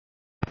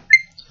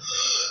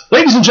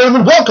Ladies and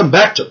gentlemen, welcome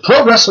back to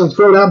Pro Wrestling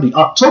Throwdown, the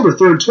October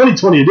 3rd,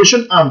 2020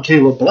 edition. I'm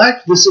Caleb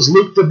Black. This is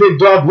Luke the Big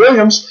Dog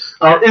Williams,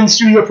 our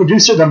in-studio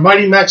producer, the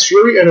Mighty Max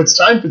Fury, and it's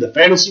time for the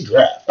fantasy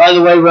draft. By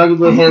the way,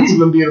 ruggedly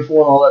handsome and beautiful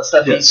and all that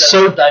stuff. Yes,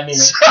 so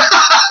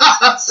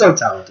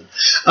talented.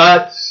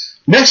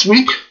 Next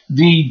week,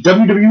 the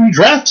WWE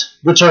draft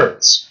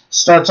returns.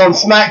 Starts on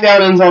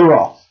SmackDown, ends on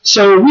Raw.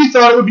 So we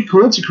thought it would be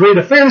cool to create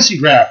a fantasy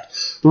draft.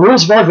 The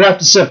rules of our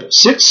draft is simple.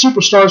 6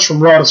 superstars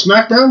from Raw to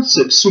SmackDown,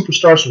 6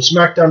 superstars from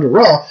SmackDown to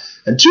Raw,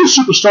 and 2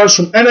 superstars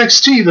from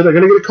NXT that are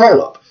going to get a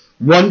call-up.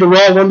 1 to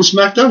Raw, 1 to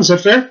SmackDown. Is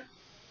that fair?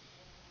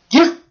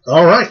 Yeah.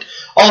 All right.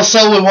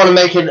 Also, we want to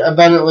make it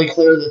abundantly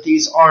clear that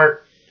these aren't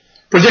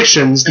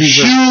predictions.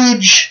 These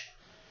huge,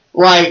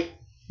 like,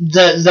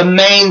 the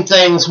main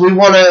things. We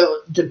want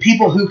the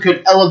people who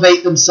could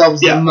elevate themselves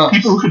the most.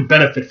 People who could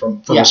benefit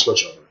from the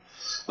switchover.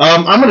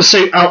 I'm going to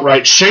say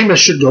outright, Sheamus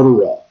should go to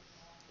Raw.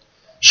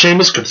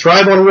 Sheamus could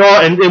thrive on Raw,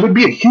 and it would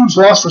be a huge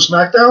loss for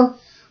SmackDown,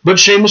 but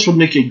Sheamus would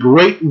make a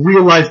great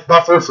real-life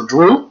buffer for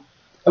Drew.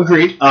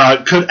 Agreed.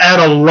 Could add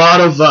a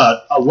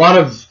lot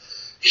of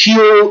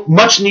heel,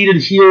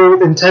 much-needed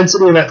heel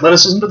intensity and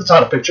athleticism to the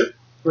title picture.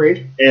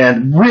 Agreed.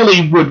 And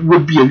really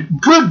would be a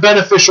good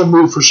beneficial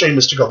move for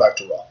Sheamus to go back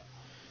to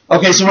Raw.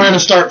 Okay, so we're going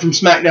to start from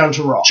SmackDown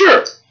to Raw.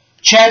 Sure.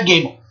 Chad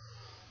Gable.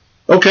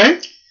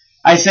 Okay.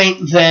 I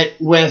think that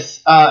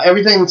with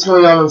everything that's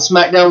going on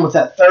SmackDown with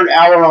that third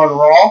hour on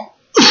Raw,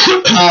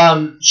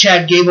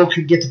 Chad Gable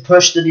could get the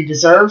push that he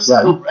deserves.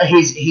 Right.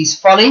 He's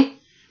funny,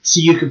 so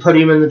you could put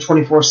him in the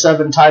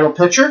 24/7 title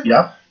picture.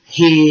 Yeah.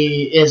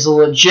 He is a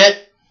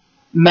legit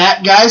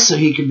mat guy, so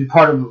he could be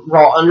part of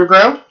Raw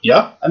Underground.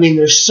 Yeah. I mean,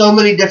 there's so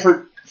many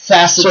different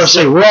facets. So I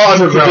say Raw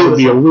Underground would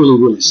be a really,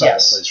 really solid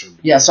place for him.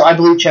 Yeah, so I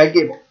believe Chad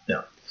Gable.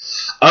 Yeah.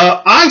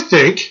 I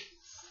think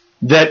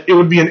that it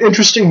would be an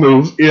interesting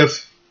move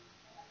if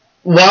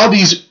while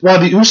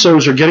the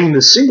Usos are getting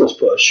this singles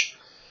push,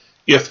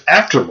 if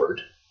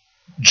afterward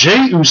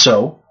Jey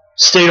Uso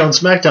stayed on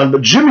SmackDown,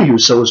 but Jimmy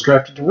Uso was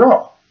drafted to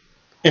Raw.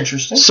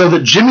 Interesting. So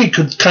that Jimmy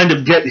could kind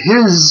of get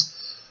his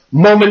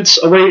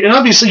moments away. And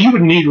obviously you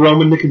would need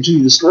Roman to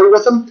continue the story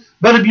with him,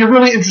 but it'd be a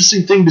really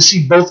interesting thing to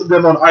see both of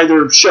them on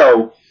either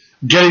show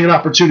getting an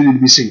opportunity to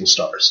be single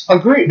stars.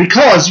 Agreed.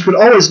 Because you could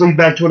always lead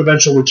back to an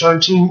eventual return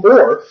team,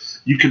 or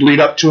you could lead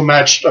up to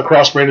a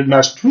cross-branded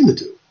match between the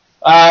two.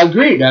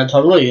 Agreed. I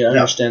totally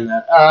understand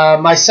that.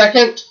 My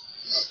second,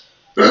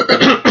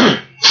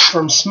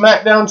 from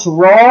SmackDown to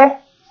Raw,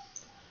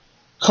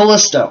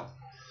 Kalisto.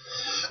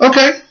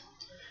 Okay.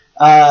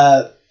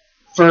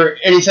 For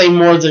anything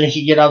more than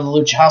he could get out of the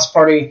Lucha House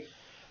Party,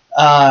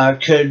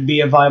 could be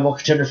a viable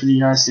contender for the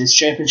United States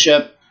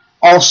Championship.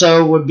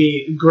 Also, would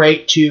be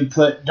great to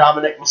put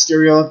Dominic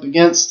Mysterio up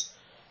against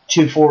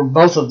for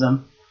both of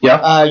them.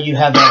 Yeah. You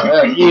have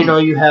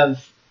you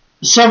have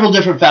several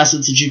different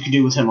facets that you could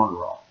do with him on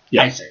Raw.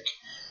 Yeah. I think.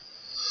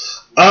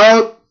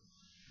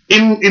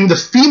 In the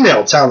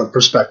female talent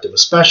perspective,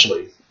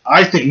 especially,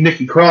 I think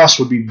Nikki Cross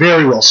would be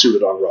very well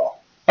suited on Raw.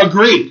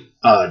 Agreed.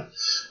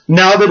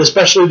 Now that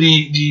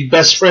especially the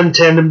best friend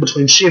tandem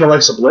between she and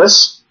Alexa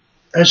Bliss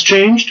has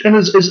changed and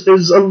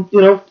is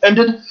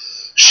ended,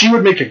 she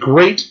would make a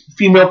great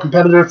female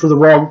competitor for the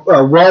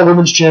Raw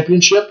Women's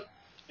Championship,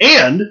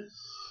 and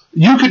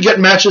you could get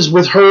matches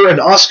with her and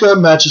Asuka,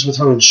 matches with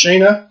her and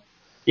Shayna,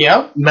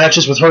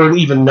 matches with her and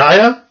even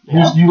Nia,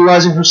 who's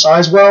utilizing her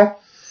size well,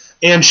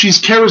 and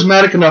she's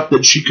charismatic enough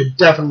that she could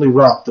definitely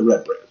rock the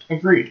red brand.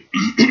 Agreed.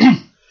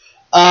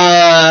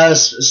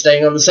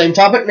 Staying on the same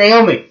topic,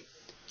 Naomi.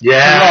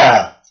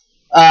 Yeah.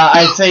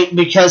 I think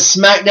because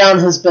SmackDown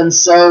has been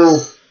so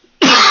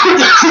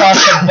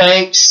Sasha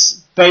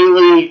Banks,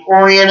 Bayley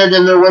oriented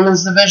in their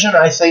women's division,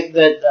 I think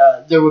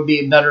that there would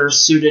be better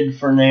suited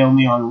for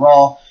Naomi on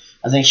Raw.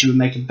 I think she would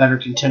make a better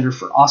contender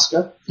for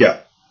Asuka. Yeah.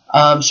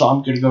 So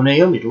I'm going to go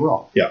Naomi to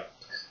Raw. Yeah.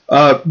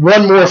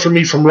 One more for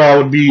me from Raw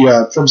would be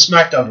from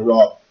SmackDown to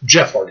Raw,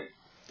 Jeff Hardy.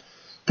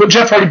 Put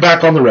Jeff Hardy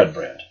back on the red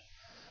brand.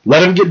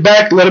 Let him get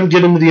back. Let him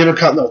get into the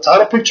Intercontinental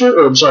title picture,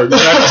 the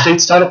United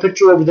States title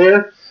picture over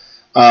there.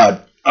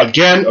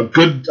 Again, a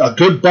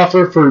good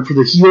buffer for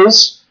the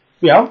heels.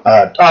 Yeah.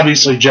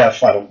 Obviously,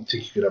 Jeff, I don't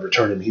think you could ever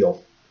turn him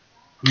heel.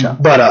 No.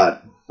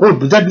 But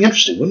that'd be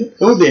interesting, wouldn't it?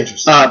 It would be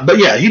interesting. But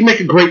yeah, he'd make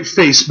a great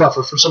face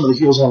buffer for some of the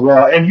heels on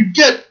Raw, and you'd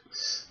get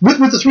with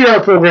the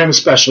 3-hour program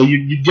especially,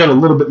 you'd get a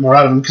little bit more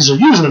out of them because they're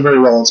using him very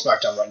well on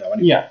SmackDown right now.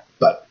 Anyway. Yeah.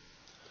 But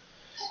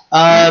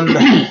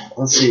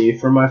let's see.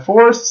 For my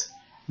fourth,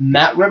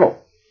 Matt Riddle.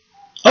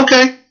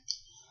 Okay.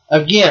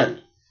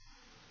 Again,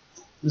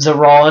 the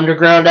Raw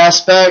Underground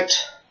aspect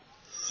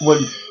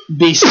would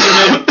be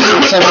suited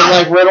for someone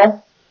like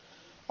Riddle.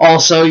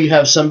 Also, you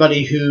have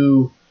somebody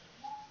who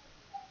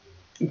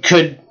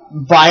could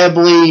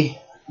viably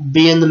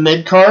be in the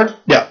mid-card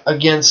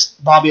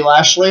against Bobby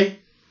Lashley.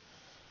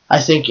 I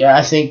think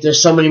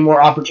there's so many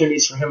more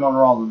opportunities for him on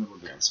Raw than there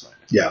would be on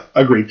SmackDown. Yeah,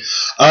 agreed.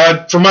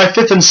 For my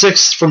 5th and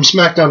 6th from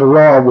SmackDown to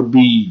Raw would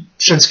be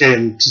Shinsuke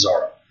and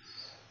Cesaro.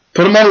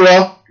 Put them on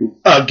Raw.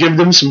 Give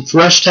them some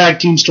fresh tag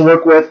teams to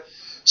work with.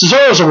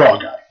 Cesaro's a Raw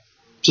guy.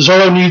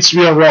 Cesaro needs to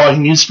be on Raw. He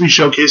needs to be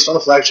showcased on the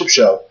flagship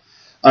show.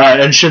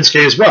 And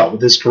Shinsuke as well.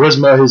 With his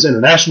charisma, his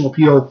international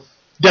appeal,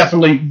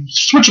 definitely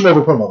switch him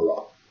over, put him on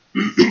Raw.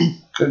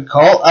 Good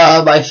call.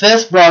 My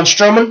fifth, Braun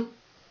Strowman.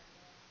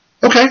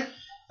 Okay.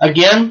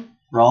 Again,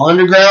 Raw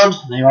Underground.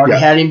 They already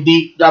had him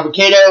beat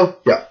Dabba-Kato.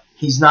 Yeah.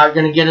 He's not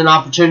going to get an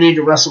opportunity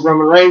to wrestle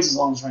Roman Reigns as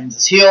long as Reigns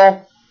is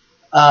heel.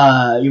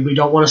 We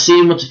don't want to see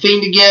him with The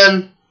Fiend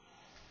again.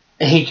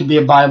 He could be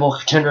a viable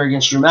contender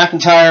against Drew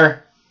McIntyre.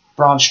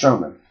 Braun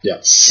Strowman. Yeah.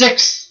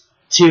 Sixth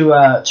to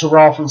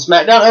Raw from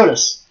SmackDown,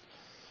 Otis.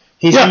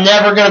 He's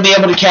never going to be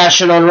able to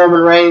cash in on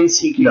Roman Reigns.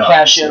 He can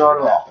cash in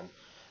on Raw.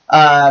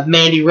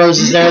 Mandy Rose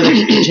is there. They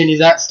can continue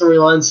that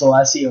storyline, so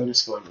I see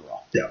Otis going to Raw.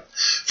 Yeah.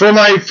 For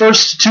my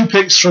first two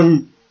picks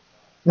from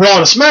Raw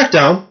to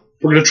SmackDown,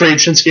 we're going to trade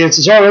Shinsuke and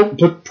Cesaro and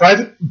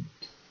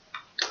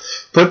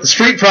put the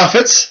Street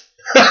Profits.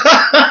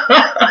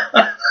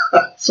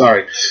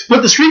 Sorry.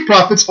 Put the Street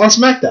Profits on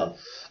SmackDown.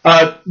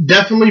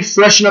 Definitely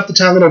freshen up the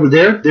talent over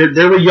there.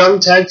 They're a young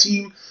tag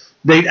team.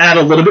 They'd add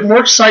a little bit more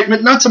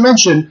excitement. Not to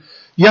mention,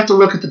 you have to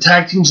look at the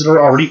tag teams that are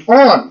already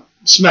on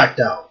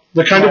SmackDown.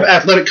 The kind of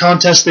athletic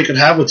contest they could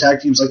have with tag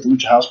teams like the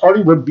Lucha House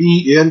Party would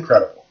be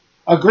incredible.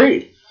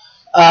 Agreed.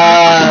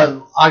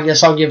 I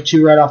guess I'll give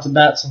two right off the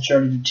bat since you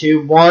already did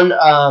two. One,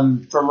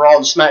 from Raw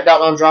to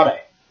SmackDown,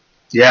 Andrade.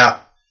 Yeah.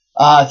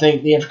 I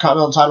think the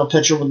Intercontinental title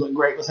picture would look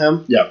great with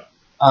him. Yeah.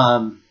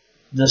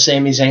 The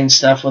Sami Zayn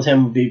stuff with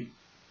him would be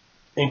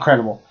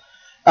incredible.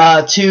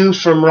 Two,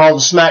 from Raw to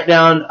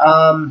SmackDown.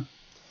 Oh,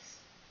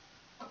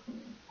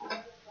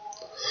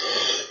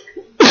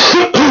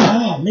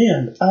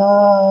 man.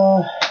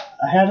 I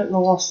had it and I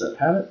lost it.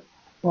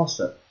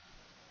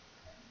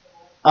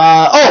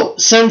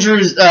 Send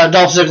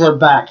Dolph Ziggler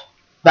back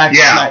to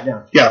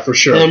SmackDown. Yeah, for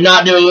sure. They're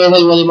not doing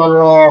anything with him on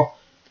Raw.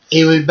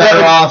 He would be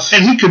better off.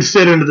 And he could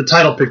fit into the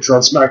title picture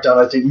on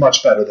SmackDown, I think,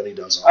 much better than he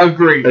does on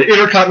Agreed. the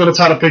Intercontinental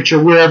title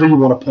picture, wherever you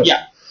want to put him.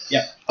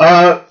 Yeah.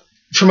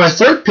 For my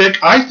third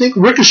pick, I think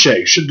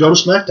Ricochet should go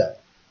to SmackDown.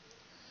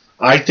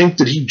 I think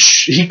that he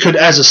could,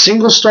 as a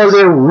single star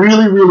there,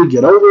 really, really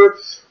get over,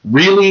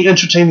 really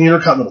entertain the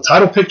Intercontinental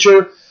title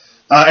picture,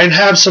 and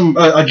have some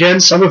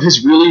of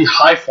his really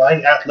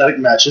high-flying athletic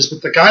matches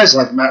with the guys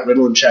like Matt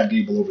Riddle and Chad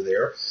Gable over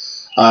there,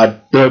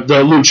 the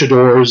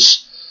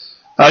Luchadors.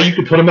 You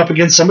could put him up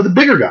against some of the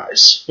bigger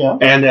guys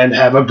and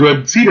have a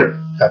good feeder,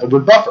 have a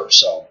good buffer.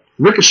 So,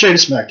 Ricochet to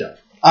SmackDown.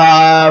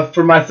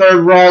 For my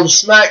third Raw to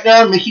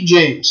SmackDown, Mickie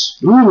James.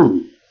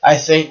 Ooh. I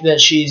think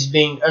that she's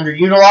being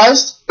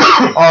underutilized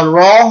on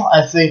Raw.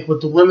 I think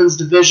with the women's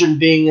division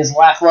being as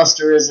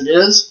lackluster as it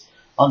is,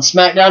 on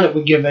SmackDown it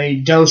would give a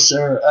dose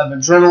of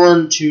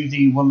adrenaline to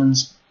the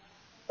women's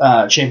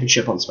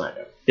championship on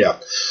SmackDown. Yeah.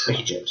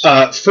 Mickie James.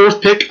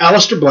 Fourth pick,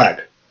 Aleister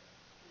Black.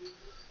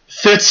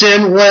 Fits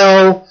in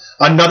well.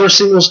 Another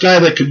singles guy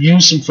that could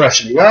use some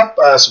freshening up,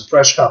 some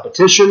fresh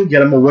competition,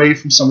 get him away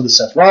from some of the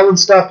Seth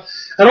Rollins stuff.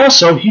 And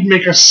also, he'd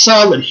make a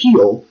solid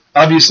heel.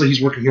 Obviously, he's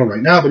working heel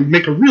right now, but he'd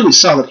make a really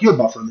solid heel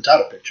buffer in the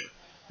title picture.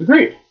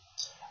 Agreed.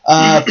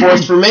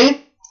 Fourth for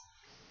me,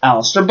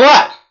 Aleister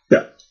Black.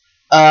 Yeah.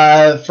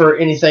 For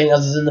anything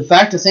other than the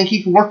fact I think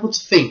he can work with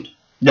the Fiend.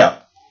 Yeah.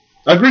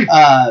 Agreed.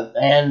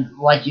 And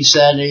like you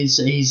said,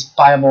 he's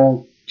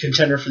viable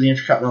contender for the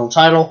Intercontinental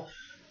title.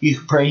 You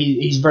can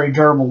he's a very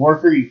durable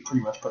worker. You can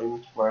pretty much put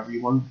him wherever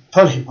you want to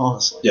put him,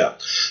 honestly. Yeah.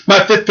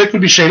 My fifth pick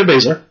would be Shayna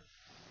Baszler.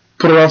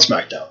 Put her on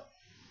SmackDown.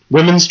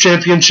 Women's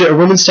championship, or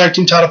women's tag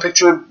team title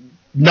picture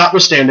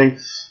notwithstanding,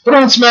 put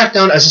her on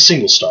SmackDown as a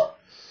single star.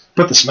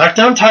 Put the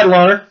SmackDown title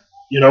on her.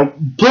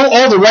 Pull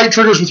all the right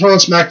triggers with her on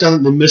SmackDown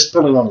that they missed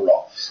pulling on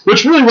Raw.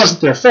 Which really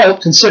wasn't their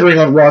fault, considering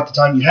on Raw at the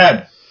time you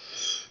had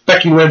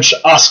Becky Lynch,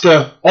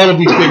 Asuka, all of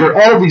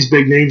these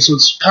big names, so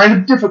it's kind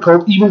of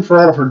difficult, even for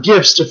all of her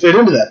gifts, to fit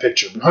into that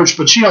picture.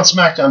 But she on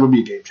SmackDown would be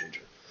a game changer.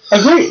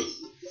 Agreed.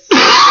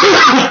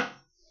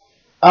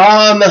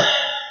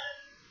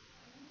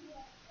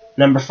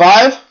 Number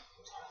 5,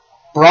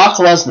 Brock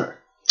Lesnar.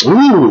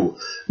 Ooh,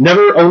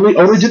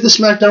 only did the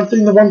SmackDown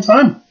thing the one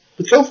time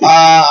with Kofi.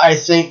 I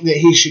think that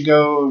he should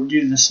go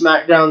do the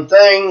SmackDown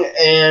thing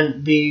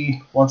and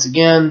be, once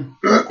again,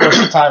 of course,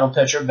 the title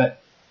picture, but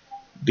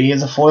be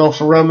the foil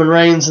for Roman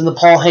Reigns and the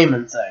Paul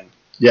Heyman thing.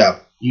 Yeah.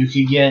 You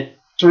could get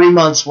 3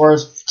 months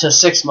worth to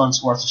 6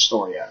 months worth of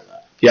story out of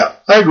that. Yeah,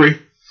 I agree.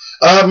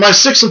 My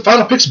sixth and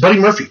final pick's Buddy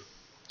Murphy.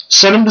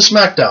 Send him to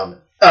SmackDown.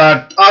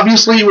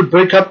 Obviously, it would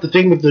break up the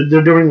thing that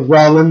they're doing with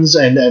Rollins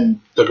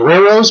and the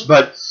Guerreros,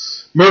 but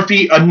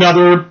Murphy,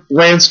 another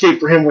landscape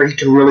for him where he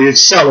can really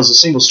excel as a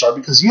single star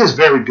because he is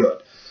very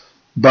good.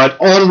 But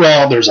on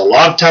Raw, there's a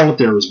lot of talent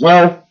there as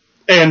well.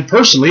 And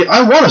personally,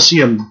 I want to see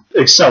him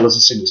excel as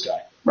a singles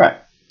guy. Right.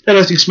 And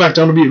I think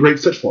SmackDown would be a great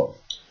fit for him.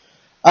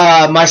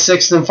 My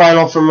sixth and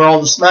final from Raw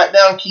to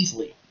SmackDown, Keith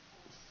Lee.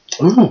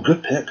 Ooh,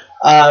 good pick.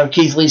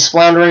 Keith Lee's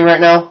floundering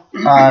right now.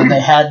 They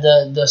had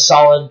the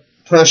solid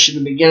push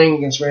in the beginning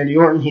against Randy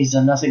Orton. He's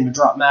done nothing but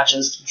drop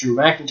matches to Drew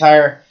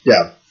McIntyre.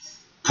 Yeah.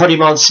 Put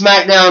him on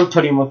SmackDown,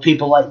 put him with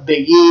people like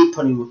Big E,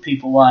 put him with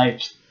people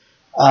like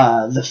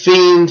The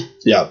Fiend,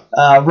 yeah,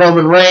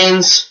 Roman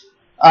Reigns.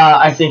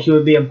 I think he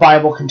would be a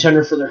viable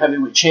contender for their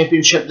heavyweight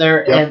championship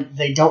there, Yep. and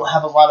they don't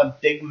have a lot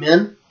of big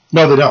men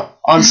No, they don't.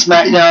 on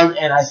SmackDown,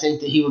 and I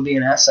think that he would be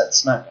an asset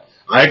to SmackDown.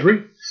 I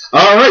agree.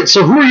 All right,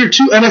 so who are your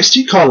 2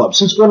 NXT call-ups?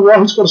 Who's going to Raw?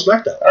 Who's going to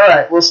SmackDown? All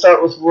right, we'll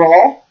start with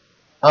Raw.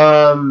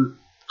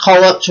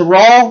 Call up to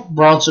Raw,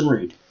 Bronson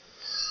Reed.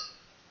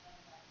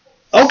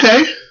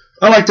 Okay,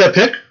 I like that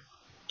pick.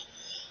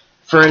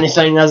 For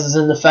anything other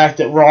than the fact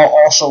that Raw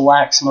also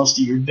lacks most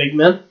of your big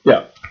men.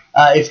 Yeah.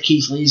 If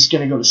Keith Lee's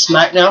going to go to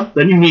SmackDown,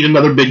 Then you need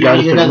another big guy.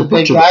 you need another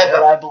big guy,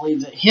 but I believe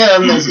that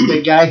him as a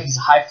big guy, he's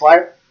a high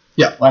flyer.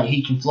 Yeah. Like,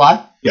 he can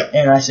fly. Yeah.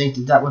 And I think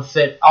that that would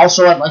fit.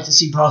 Also, I'd like to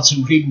see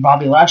Bronson Reed and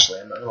Bobby Lashley.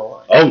 I'm not going to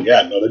lie. Oh,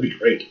 yeah, no, that'd be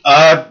great.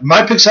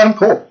 My pick's Adam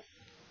Cole.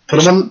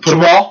 Put him on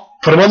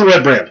the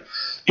red brand.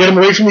 Get him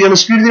away from the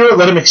Undisputed Era.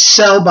 Let him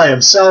excel by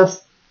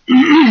himself.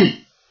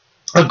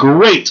 A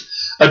great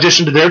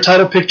addition to their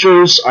title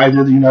pictures,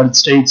 either the United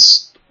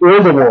States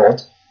or the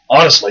world,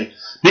 honestly.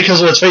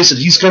 Because let's face it,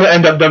 he's going to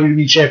end up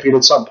WWE champion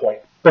at some point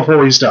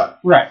before he's done.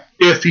 Right.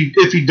 If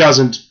he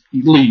doesn't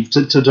leave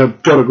to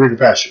go to greener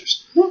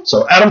pastures.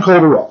 So Adam Cole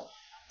to Raw.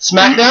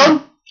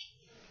 SmackDown,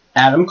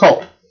 Adam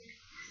Cole.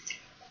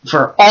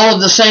 For all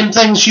of the same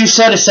things you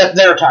said, except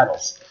their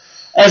titles.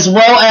 As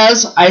well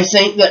as, I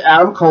think that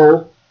Adam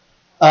Cole,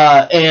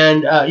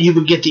 you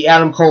would get the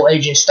Adam Cole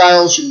AJ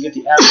Styles, you would get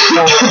the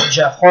Adam Cole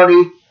Jeff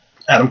Hardy.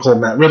 Adam Cole,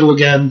 Matt Riddle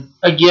again.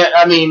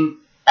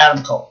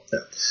 Adam Cole. Yeah.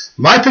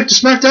 My pick to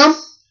SmackDown,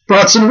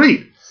 Bronson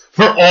Reed.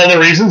 For all the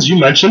reasons you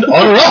mentioned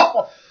on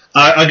Raw.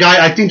 A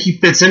guy, I think he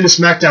fits into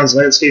SmackDown's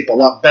landscape a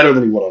lot better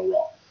than he would on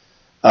Raw.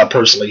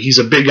 Personally, he's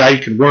a big guy. He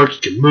can work. He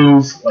can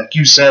move. Like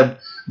you said,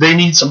 they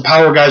need some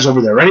power guys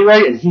over there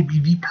anyway, and he'd be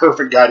the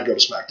perfect guy to go to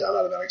SmackDown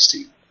out of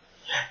NXT.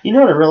 You know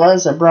what I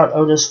realized? I brought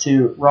Otis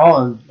to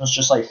Raw and was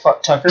just like,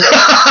 fuck Tucker.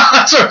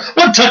 Sir,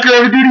 what'd Tucker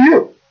ever do to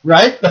you?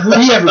 Right? Who'd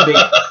he ever be?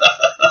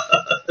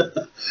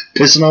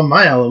 Pissing on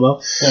my Alamo.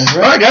 That's right.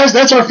 All right, guys,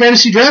 that's our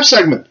fantasy draft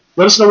segment.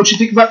 Let us know what you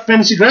think about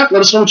fantasy draft.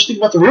 Let us know what you think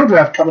about the real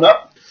draft coming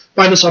up.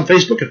 Find us on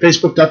Facebook at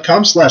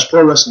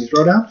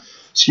facebook.com/ProWrestlingThrowdown.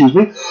 Excuse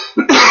me.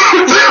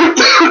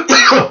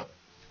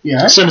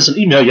 Yeah. Send us an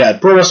email,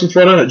 at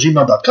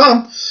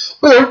ProWrestlingThrowdown@gmail.com.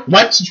 Or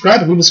like,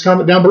 subscribe, and leave us a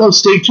comment down below.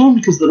 Stay tuned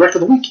because the wreck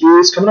of the week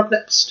is coming up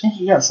next. I think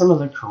you got some of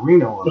the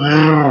Carino on.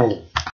 Wow.